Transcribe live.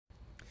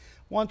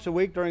Once a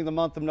week during the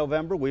month of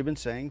November, we've been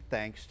saying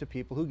thanks to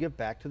people who give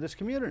back to this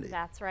community.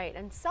 That's right.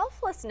 And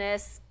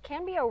selflessness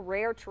can be a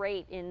rare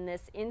trait in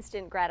this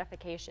instant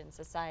gratification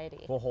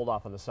society. We'll hold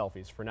off on the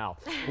selfies for now.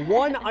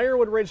 One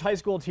Ironwood Ridge High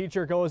School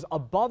teacher goes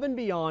above and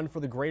beyond for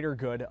the greater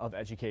good of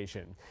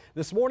education.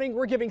 This morning,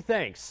 we're giving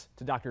thanks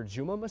to Dr.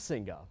 Juma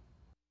Massinga.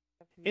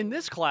 In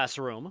this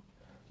classroom,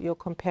 your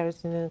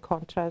comparison and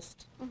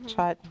contrast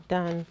chart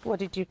done. What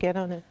did you get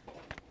on it?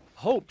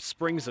 hope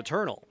springs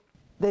eternal.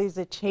 There's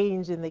a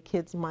change in the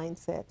kids'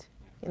 mindset,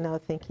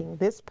 thinking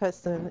this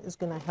person is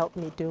going to help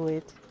me do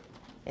it.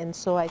 And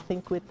so I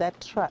think with that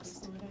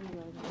trust,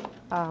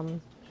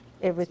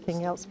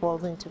 everything else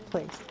falls into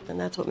place. And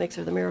that's what makes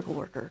her the miracle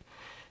worker.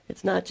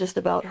 It's not just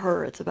about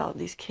her, it's about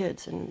these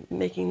kids and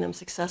making them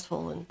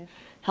successful and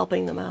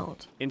helping them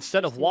out.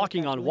 Instead of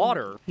walking on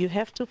water, you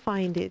have to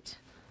find it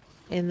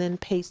and then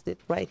paste it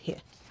right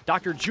here.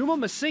 Dr. Juma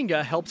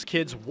Massinga helps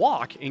kids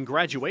walk in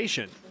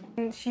graduation.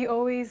 And she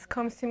always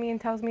comes to me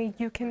and tells me,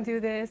 you can do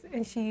this.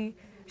 And she's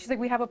like,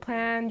 we have a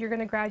plan, you're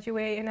going to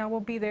graduate, and I will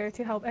be there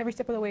to help every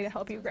step of the way to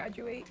help you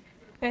graduate.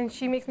 And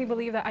she makes me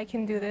believe that I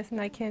can do this and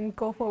I can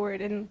go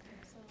forward and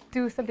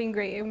do something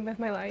great with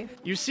my life.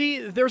 You see,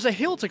 there's a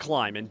hill to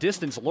climb in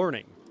distance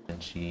learning.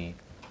 And she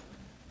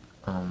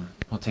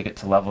will take it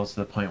to levels to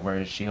the point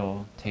where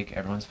she'll take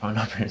everyone's phone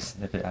numbers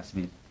if it has to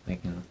be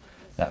thinking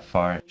that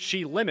far.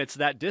 She limits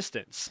that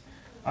distance.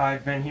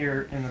 I've been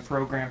here in the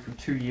program for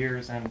 2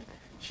 years, and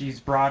she's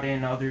brought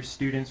in other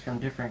students from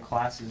different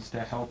classes to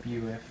help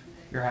you if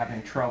you're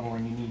having trouble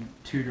and you need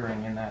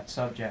tutoring in that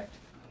subject.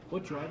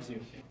 What drives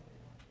you?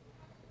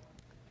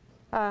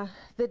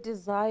 The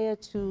desire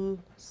to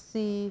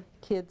see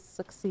kids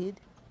succeed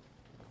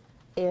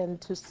and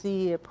to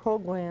see a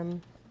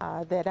program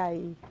that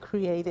I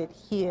created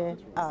here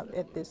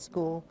at this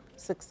school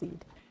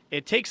succeed.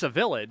 It takes a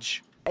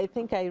village. I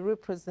think I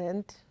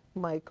represent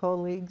my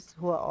colleagues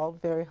who are all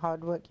very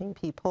hardworking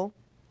people,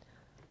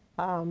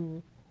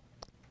 and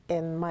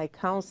my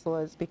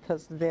counselors,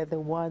 because they're the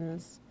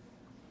ones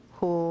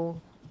who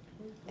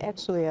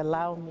actually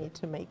allow me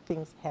to make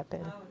things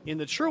happen. In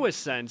the truest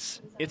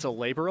sense, it's a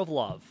labor of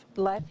love.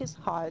 Life is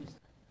hard,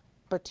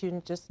 but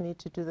you just need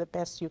to do the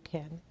best you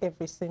can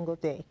every single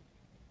day.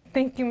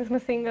 Thank you, Ms.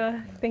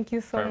 Massinga. Thank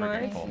you so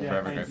much.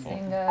 Forever grateful.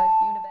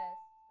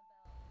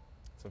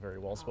 It's a very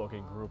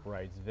well-spoken group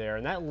right there.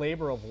 And that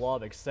labor of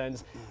love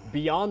extends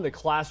beyond the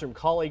classroom.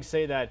 Colleagues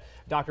say that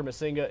Dr.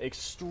 Massinga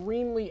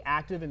extremely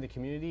active in the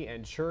community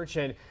and church.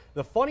 And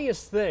the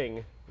funniest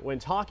thing when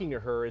talking to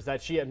her is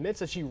that she admits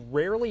that she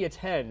rarely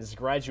attends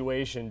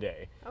graduation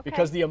day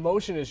because the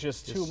emotion is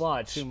just too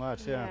much. Too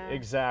much, yeah.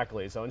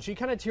 Exactly. So, and she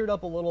kind of teared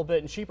up a little bit,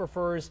 and she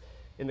prefers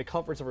in the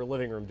comforts of her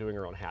living room doing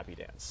her own happy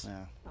dance.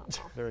 Yeah,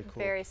 very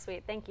cool. Very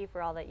sweet. Thank you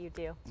for all that you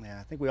do. Yeah,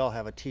 I think we all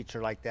have a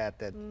teacher like that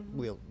that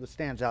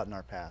stands out in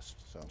our past.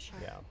 So,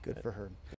 yeah, good for her.